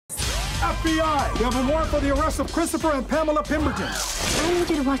FBI! We have a warrant for the arrest of Christopher and Pamela Pemberton. I need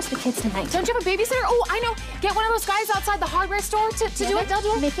you to watch the kids tonight. Don't you have a babysitter? Oh, I know. Get one of those guys outside the hardware store to do it. They'll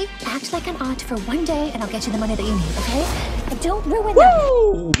do it. Mickey, act like an aunt for one day and I'll get you the money that you need, okay? And don't ruin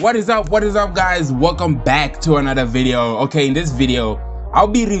that. What is up, guys? Welcome back to another video. Okay, in this video, I'll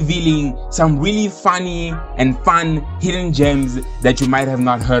be revealing some really funny and fun hidden gems that you might have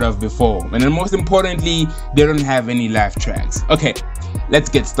not heard of before. And then most importantly, they don't have any laugh tracks. Okay, let's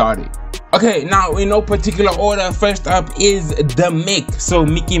get started. Okay, now in no particular order, first up is the Mick. So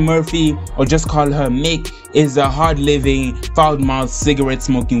Mickey Murphy, or just call her Mick, is a hard-living, foul-mouthed,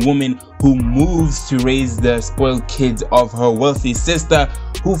 cigarette-smoking woman who moves to raise the spoiled kids of her wealthy sister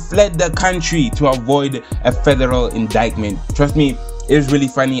who fled the country to avoid a federal indictment. Trust me, it is really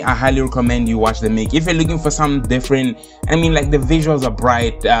funny. I highly recommend you watch the Mick if you're looking for something different. I mean, like, the visuals are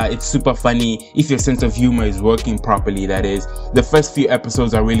bright, it's super funny if your sense of humor is working properly, that is. The first few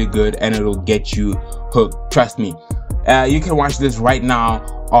episodes are really good and it'll get you hooked, trust me. You can watch this right now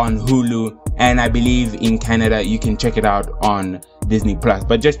on Hulu, and I believe in Canada you can check it out on Disney Plus,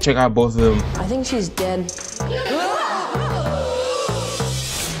 but just check out both of them. I think she's dead.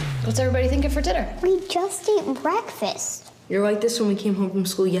 What's everybody thinking for dinner? We just ate breakfast. You're like this when we came home from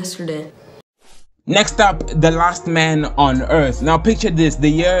school yesterday. Next up, the last man on Earth. Now picture this, the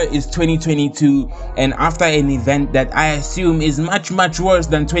year is 2022, and after an event that I assume is much worse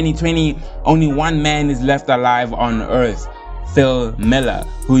than 2020, only one man is left alive on Earth. Phil Miller,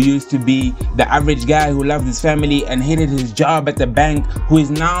 who used to be the average guy who loved his family and hated his job at the bank, who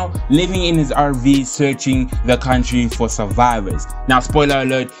is now living in his RV searching the country for survivors. Now, spoiler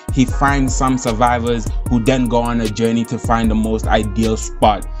alert, he finds some survivors who then go on a journey to find the most ideal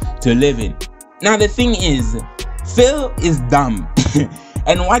spot to live in. Now, the thing is, Phil is dumb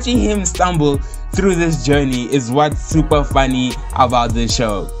and watching him stumble through this journey is what's super funny about this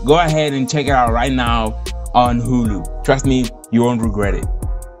show. Go ahead and check it out right now on Hulu. Trust me, you won't regret it.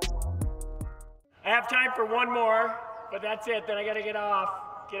 I have time for one more, but that's it. Then I gotta get off.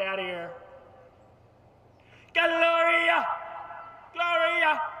 Get out of here. Gloria!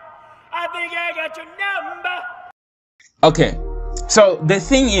 Gloria! I think I got your number! Okay, so the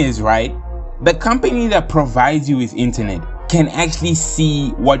thing is, right? The company that provides you with internet can actually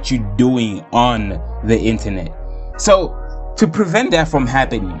see what you're doing on the internet. So, to prevent that from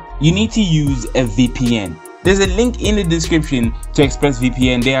happening, you need to use a VPN. There's a link in the description to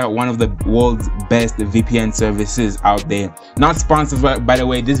ExpressVPN. They are one of the world's best VPN services out there. Not sponsored, by the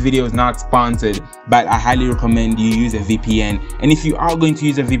way, this video is not sponsored, but I highly recommend you use a VPN. And if you are going to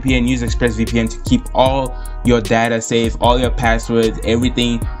use a VPN, use ExpressVPN to keep all your data safe, all your passwords,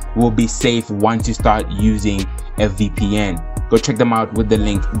 everything will be safe once you start using a VPN. Go check them out with the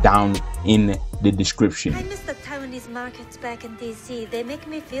link down in the description. I miss the Taiwanese markets back in DC. They make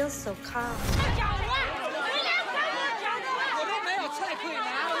me feel so calm.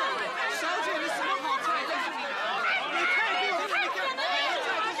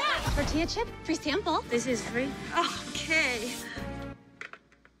 Tortilla chip, free sample. This is free. Okay.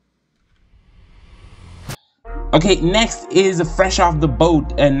 Okay, next is Fresh Off the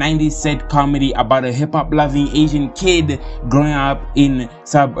Boat, a 90s set comedy about a hip-hop loving Asian kid growing up in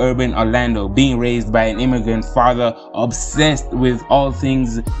suburban Orlando, being raised by an immigrant father obsessed with all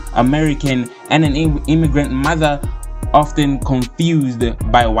things American and an immigrant mother often confused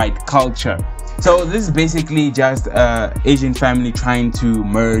by white culture. So this is basically just an Asian family trying to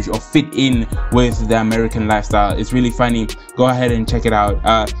merge or fit in with the American lifestyle. It's really funny. Go ahead and check it out.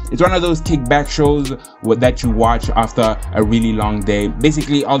 It's one of those kickback shows that you watch after a really long day.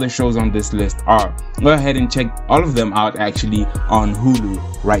 Basically, all the shows on this list are. Go ahead and check all of them out actually on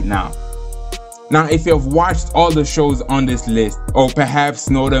Hulu right now. Now, if you've watched all the shows on this list, or perhaps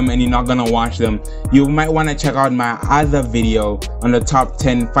know them and you're not gonna watch them, you might want to check out my other video on the top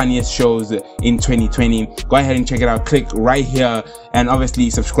 10 funniest shows in 2020. Go ahead and check it out. Click right here and obviously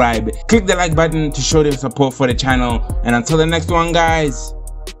subscribe. Click the like button to show your support for the channel. And until the next one, guys,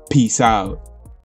 peace out.